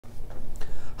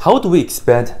How do we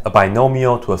expand a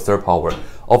binomial to a third power?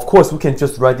 Of course, we can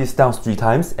just write this down 3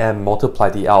 times and multiply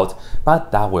it out,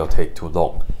 but that will take too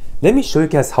long. Let me show you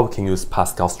guys how we can use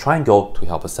Pascal's triangle to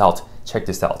help us out. Check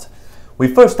this out. We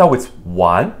first start with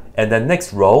 1, and then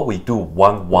next row we do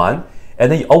 1, 1,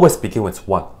 and then you always begin with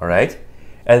 1, alright?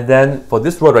 And then for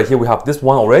this row right here, we have this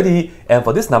 1 already, and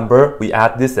for this number, we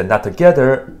add this and that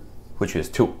together, which is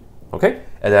 2, okay?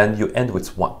 And then you end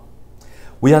with 1.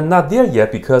 We are not there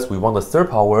yet because we want the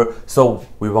third power, so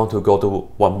we want to go to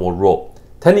one more row.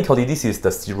 Technically, this is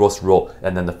the zeros row,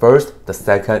 and then the first, the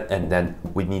second, and then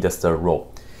we need the third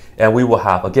row. And we will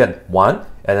have, again, 1,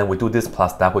 and then we do this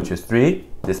plus that, which is 3,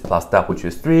 this plus that, which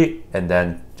is 3, and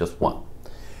then just 1.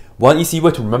 One easy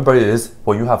way to remember is,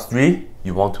 when you have 3,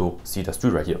 you want to see the 3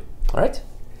 right here, alright?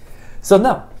 So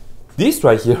now, these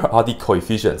right here are the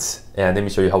coefficients, and let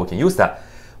me show you how we can use that.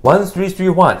 1, 3, 3,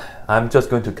 1. I'm just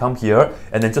going to come here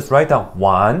and then just write down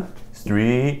 1,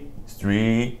 3,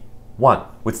 3, 1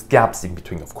 with gaps in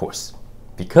between, of course,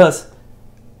 because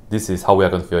this is how we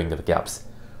are going to fill in the gaps.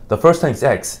 The first term is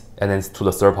x, and then it's to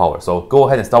the third power. So go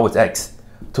ahead and start with x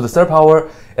to the third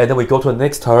power, and then we go to the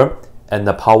next term, and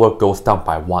the power goes down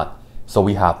by 1. So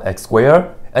we have x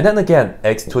squared, and then again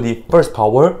x to the first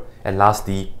power, and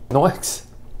lastly no x.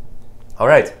 All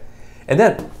right, and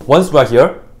then once we're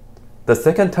here, the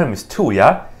second term is 2,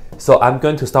 yeah? So I'm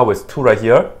going to start with 2 right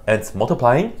here, and it's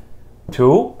multiplying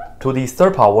 2 to the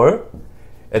third power,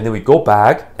 and then we go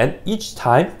back, and each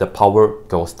time the power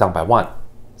goes down by 1.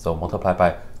 So multiply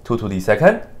by 2 to the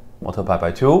second, multiply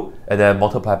by 2, and then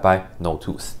multiply by no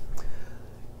 2's.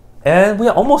 And we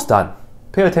are almost done.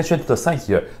 Pay attention to the sign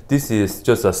here. This is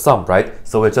just a sum, right?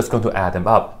 So we're just going to add them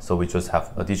up. So we just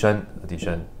have addition,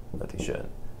 addition, addition.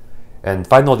 And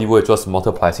finally, we'll just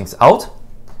multiply things out.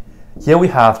 Here we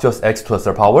have just x to the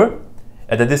third power,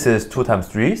 and then this is 2 times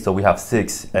 3, so we have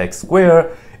 6x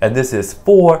squared, and this is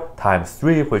 4 times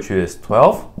 3, which is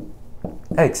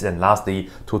 12x, and lastly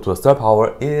 2 to the third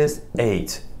power is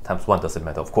 8 times 1, doesn't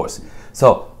matter, of course.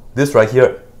 So this right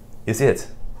here is it.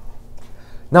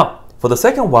 Now for the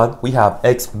second one, we have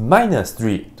x minus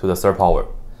 3 to the third power.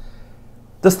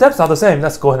 The steps are the same.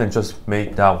 Let's go ahead and just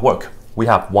make that work. We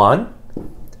have 1,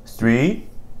 3,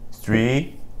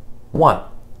 3, 1.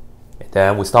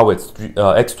 Then we start with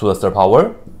x to the third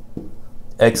power,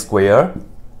 x squared,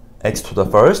 x to the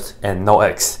first, and no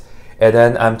x. And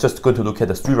then I'm just going to look at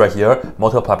the 3 right here,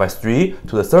 multiply by 3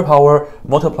 to the third power,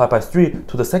 multiply by 3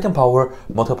 to the second power,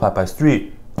 multiply by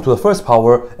 3 to the first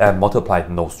power, and multiply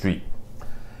no 3.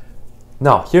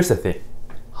 Now, here's the thing.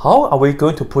 How are we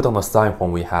going to put on the sign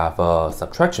when we have a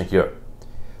subtraction here?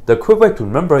 The quick way to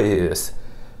remember is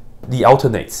the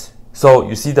alternates. So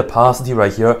you see the positive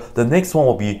right here, the next one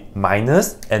will be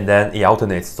minus, and then it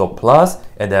alternates, so plus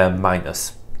and then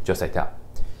minus, just like that.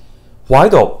 Why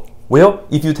though? Well,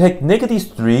 if you take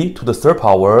negative 3 to the third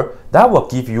power, that will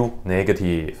give you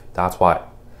negative. That's why.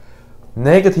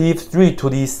 Negative 3 to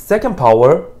the second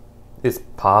power is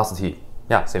positive.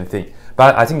 Yeah, same thing.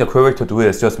 But I think the correct way to do it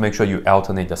is just make sure you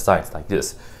alternate the signs like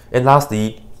this. And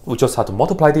lastly, we just have to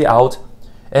multiply it out,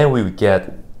 and we will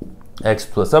get x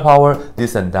to the third power,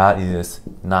 this and that is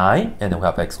 9, and then we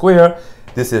have x squared.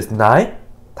 This is 9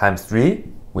 times 3,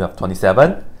 we have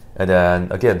 27, and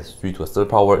then again 3 to the third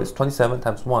power is 27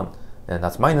 times 1, and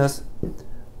that's minus,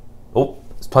 oh,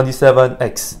 it's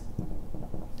 27x.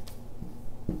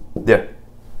 There,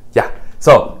 yeah,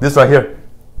 so this right here,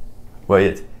 where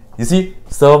it, you see,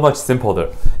 so much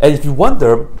simpler. And if you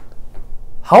wonder,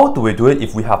 how do we do it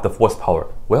if we have the fourth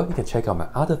power? Well, you can check out my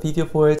other video for it.